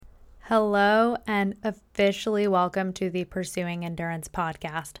Hello and officially welcome to the Pursuing Endurance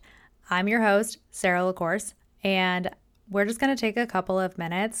podcast. I'm your host, Sarah LaCourse, and we're just going to take a couple of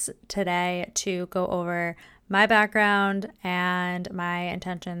minutes today to go over my background and my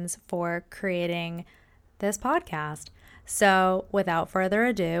intentions for creating this podcast. So without further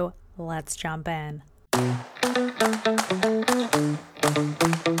ado, let's jump in.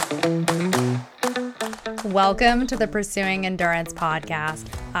 Welcome to the Pursuing Endurance podcast.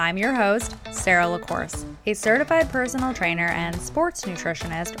 I'm your host, Sarah LaCourse, a certified personal trainer and sports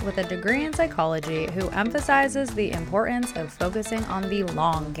nutritionist with a degree in psychology who emphasizes the importance of focusing on the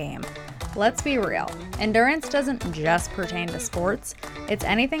long game. Let's be real, endurance doesn't just pertain to sports, it's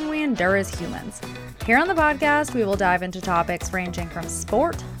anything we endure as humans. Here on the podcast, we will dive into topics ranging from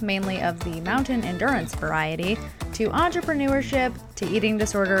sport, mainly of the mountain endurance variety, to entrepreneurship, to eating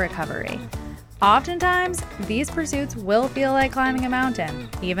disorder recovery. Oftentimes, these pursuits will feel like climbing a mountain,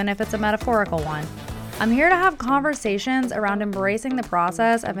 even if it's a metaphorical one. I'm here to have conversations around embracing the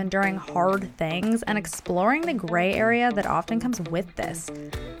process of enduring hard things and exploring the gray area that often comes with this.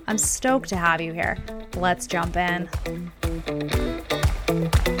 I'm stoked to have you here. Let's jump in.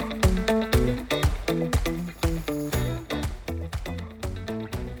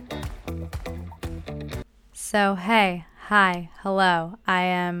 So, hey, hi, hello. I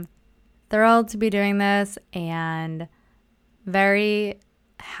am thrilled to be doing this and very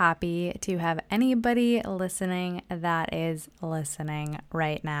happy to have anybody listening that is listening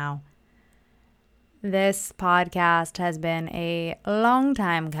right now. This podcast has been a long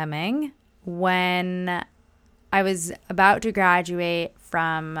time coming. When I was about to graduate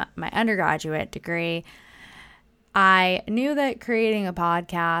from my undergraduate degree, I knew that creating a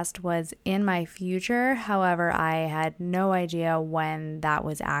podcast was in my future. However, I had no idea when that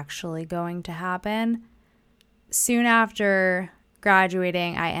was actually going to happen. Soon after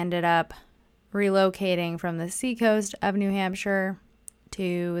graduating, I ended up relocating from the seacoast of New Hampshire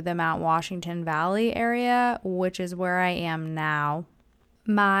to the Mount Washington Valley area, which is where I am now.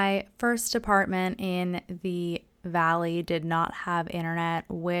 My first apartment in the valley did not have internet,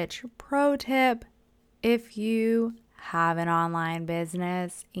 which, pro tip, if you have an online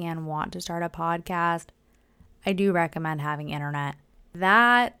business and want to start a podcast, I do recommend having internet.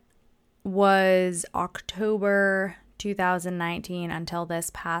 That was October 2019 until this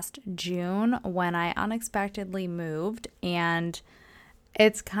past June when I unexpectedly moved, and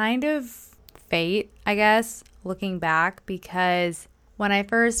it's kind of fate, I guess, looking back, because when I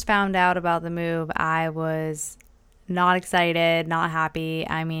first found out about the move, I was not excited, not happy.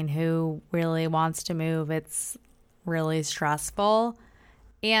 I mean, who really wants to move? It's really stressful.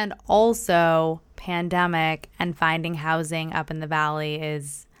 And also, pandemic and finding housing up in the valley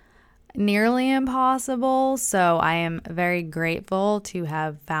is nearly impossible. So I am very grateful to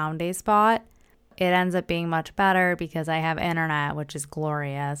have found a spot. It ends up being much better because I have internet, which is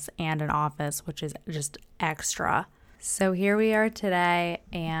glorious, and an office, which is just extra. So here we are today,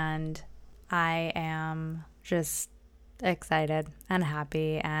 and I am just excited and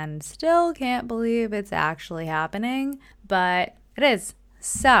happy and still can't believe it's actually happening, but it is.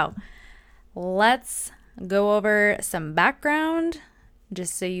 So let's go over some background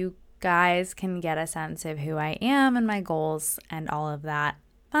just so you guys can get a sense of who I am and my goals and all of that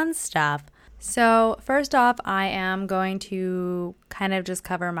fun stuff. So first off, I am going to kind of just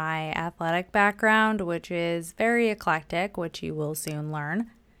cover my athletic background, which is very eclectic, which you will soon learn.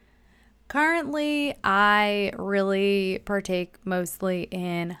 Currently, I really partake mostly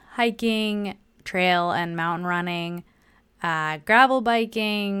in hiking, trail and mountain running, gravel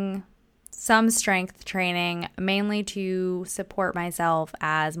biking, some strength training, mainly to support myself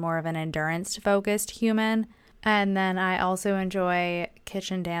as more of an endurance-focused human. And then I also enjoy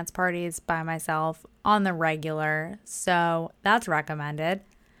kitchen dance parties by myself on the regular, so that's recommended.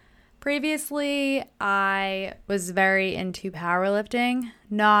 Previously, I was very into powerlifting,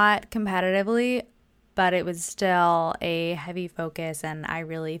 not competitively, but it was still a heavy focus, and I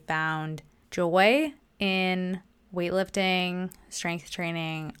really found joy in weightlifting, strength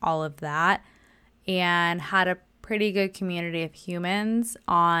training, all of that, and had a pretty good community of humans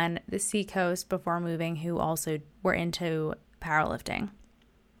on the seacoast before moving who also were into powerlifting.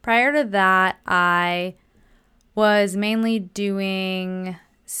 Prior to that, I was mainly doing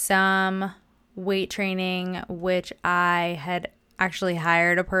some weight training, which I had actually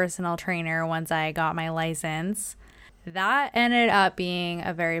hired a personal trainer once I got my license. That ended up being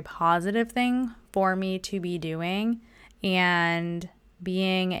a very positive thing for me to be doing, and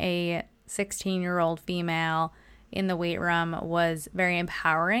being a 16-year-old female in the weight room was very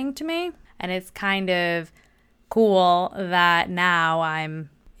empowering to me, and it's kind of cool that now I'm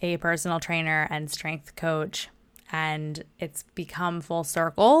a personal trainer and strength coach, and it's become full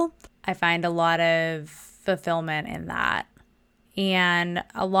circle. I find a lot of fulfillment in that. And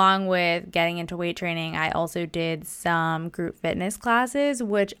along with getting into weight training, I also did some group fitness classes,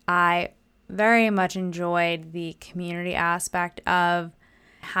 which I very much enjoyed the community aspect of.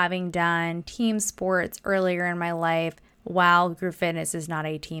 Having done team sports earlier in my life, while group fitness is not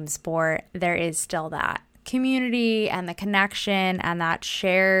a team sport, there is still that community and the connection and that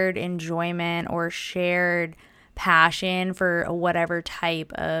shared enjoyment or shared passion for whatever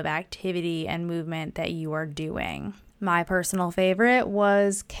type of activity and movement that you are doing. My personal favorite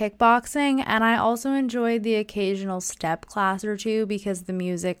was kickboxing, and I also enjoyed the occasional step class or two because the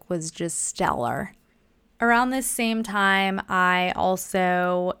music was just stellar. Around this same time, I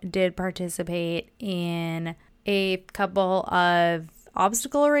also did participate in a couple of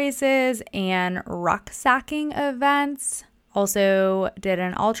obstacle races and rucksacking events. Also did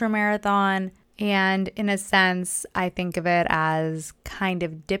an ultra marathon. And in a sense, I think of it as kind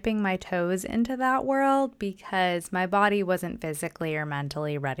of dipping my toes into that world because my body wasn't physically or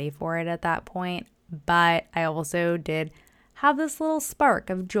mentally ready for it at that point. But I also did have this little spark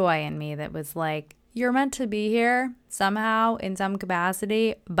of joy in me that was like, you're meant to be here somehow in some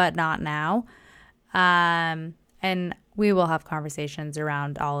capacity, but not now. And we will have conversations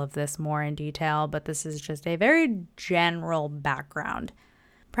around all of this more in detail, but this is just a very general background.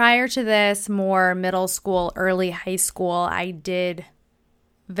 Prior to this, more middle school, early high school, I did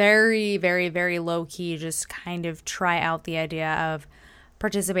very, very, very low key just kind of try out the idea of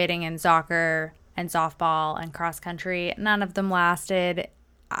participating in soccer and softball and cross country. None of them lasted.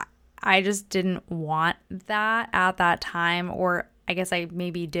 I just didn't want that at that time, or I guess I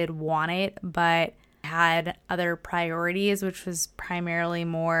maybe did want it, but had other priorities, which was primarily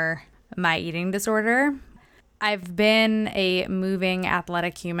more my eating disorder. I've been a moving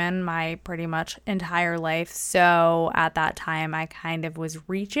athletic human my pretty much entire life, so at that time I kind of was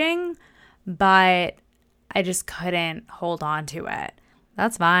reaching, but I just couldn't hold on to it.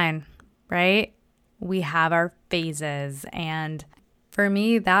 That's fine, right? We have our phases, and for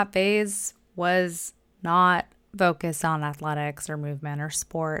me, that phase was not focused on athletics or movement or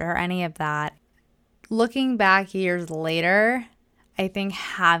sport or any of that. Looking back years later, I think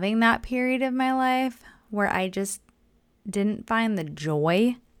having that period of my life where I just didn't find the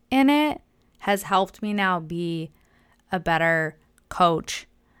joy in it has helped me now be a better coach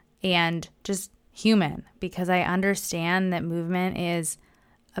and just human, because I understand that movement is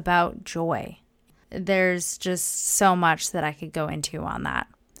about joy. There's just so much that I could go into on that.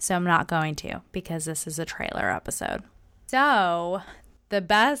 So I'm not going to, because this is a trailer episode. So the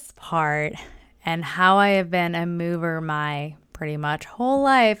best part and how I have been a mover my pretty much whole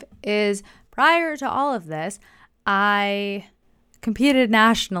life is prior to all of this, I competed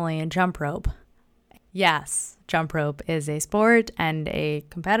nationally in jump rope. Yes, jump rope is a sport and a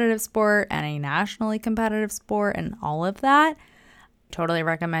competitive sport and a nationally competitive sport and all of that. Totally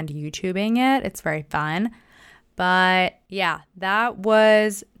recommend YouTubing it. It's very fun. But yeah, that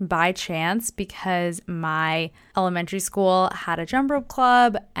was by chance because my elementary school had a jump rope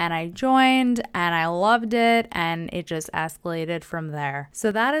club and I joined and I loved it, and it just escalated from there. So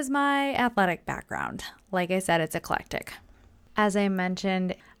that is my athletic background. Like I said, it's eclectic. As I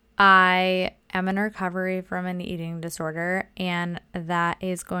mentioned, I am in recovery from an eating disorder, and that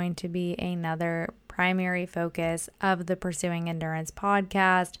is going to be another primary focus of the Pursuing Endurance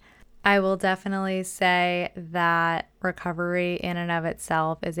podcast. I will definitely say that recovery in and of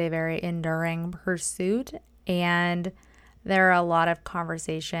itself is a very enduring pursuit, and there are a lot of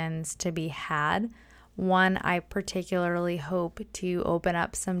conversations to be had. One I particularly hope to open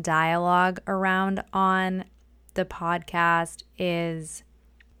up some dialogue around on the podcast is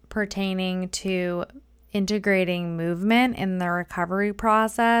pertaining to integrating movement in the recovery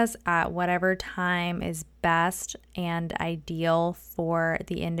process at whatever time is best and ideal for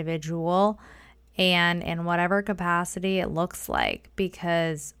the individual and in whatever capacity it looks like,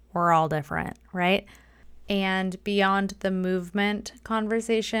 because we're all different, right? And beyond the movement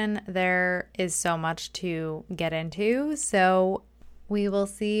conversation, there is so much to get into. So we will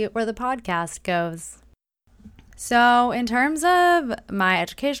see where the podcast goes. So in terms of my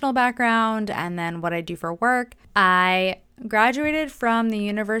educational background and then what I do for work, I graduated from the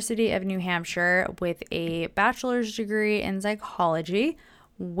University of New Hampshire with a bachelor's degree in psychology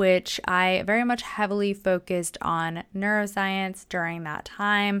which I very much heavily focused on neuroscience during that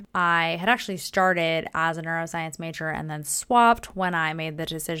time. I had actually started as a neuroscience major and then swapped when I made the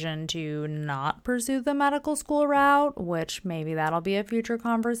decision to not pursue the medical school route, which maybe that'll be a future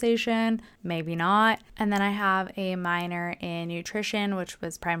conversation, maybe not. And then I have a minor in nutrition, which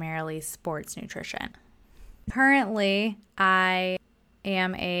was primarily sports nutrition. Currently, I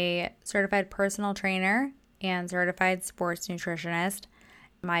am a certified personal trainer and certified sports nutritionist.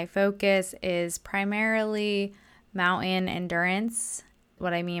 My focus is primarily mountain endurance.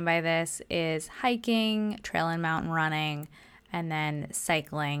 What I mean by this is hiking, trail and mountain running, and then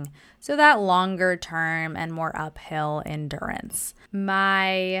cycling. So that longer term and more uphill endurance.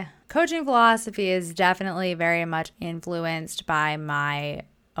 My coaching philosophy is definitely very much influenced by my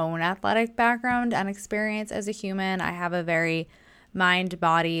own athletic background and experience as a human. I have a very mind,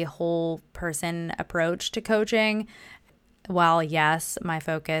 body, whole person approach to coaching. While yes, my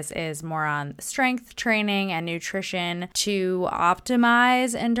focus is more on strength training and nutrition to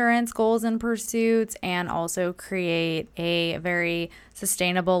optimize endurance goals and pursuits and also create a very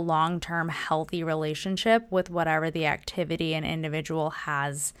sustainable, long-term, healthy relationship with whatever the activity an individual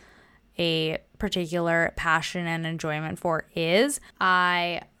has a particular passion and enjoyment for is.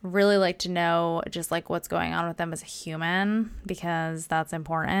 I really like to know just like what's going on with them as a human because that's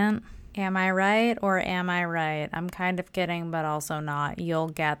important. Am I right or am I right? I'm kind of kidding, but also not. You'll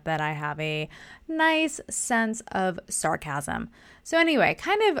get that I have a nice sense of sarcasm. So anyway,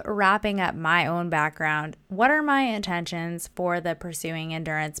 kind of wrapping up my own background, what are my intentions for the Pursuing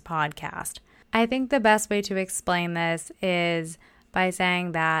Endurance podcast? I think the best way to explain this is by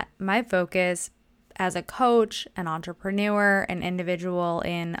saying that my focus as a coach, an entrepreneur, an individual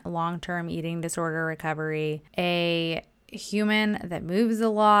in long-term eating disorder recovery, a human that moves a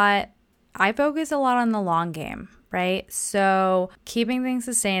lot, I focus a lot on the long game, right? So keeping things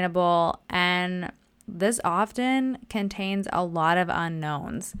sustainable, and this often contains a lot of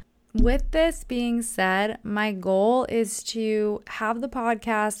unknowns. With this being said, my goal is to have the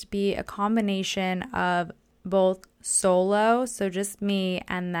podcast be a combination of both solo, so just me,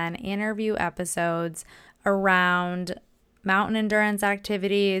 and then interview episodes around mountain endurance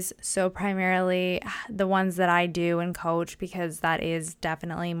activities, so primarily the ones that I do and coach because that is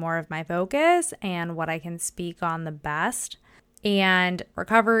definitely more of my focus and what I can speak on the best, and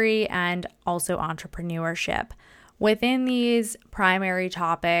recovery and also entrepreneurship. Within these primary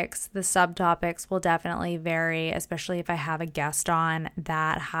topics, the subtopics will definitely vary, especially if I have a guest on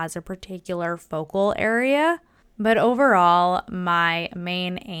that has a particular focal area. But overall, my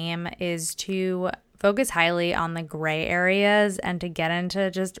main aim is to focus highly on the gray areas and to get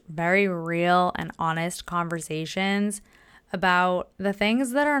into just very real and honest conversations about the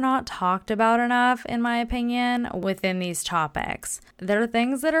things that are not talked about enough, in my opinion, within these topics. There are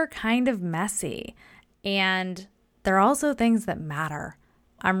things that are kind of messy, and there are also things that matter.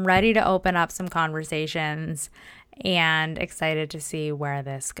 I'm ready to open up some conversations and excited to see where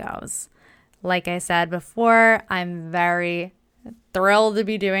this goes. Like I said before, I'm very thrilled to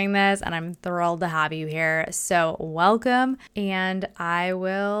be doing this and I'm thrilled to have you here. So welcome, and I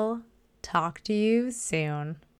will talk to you soon.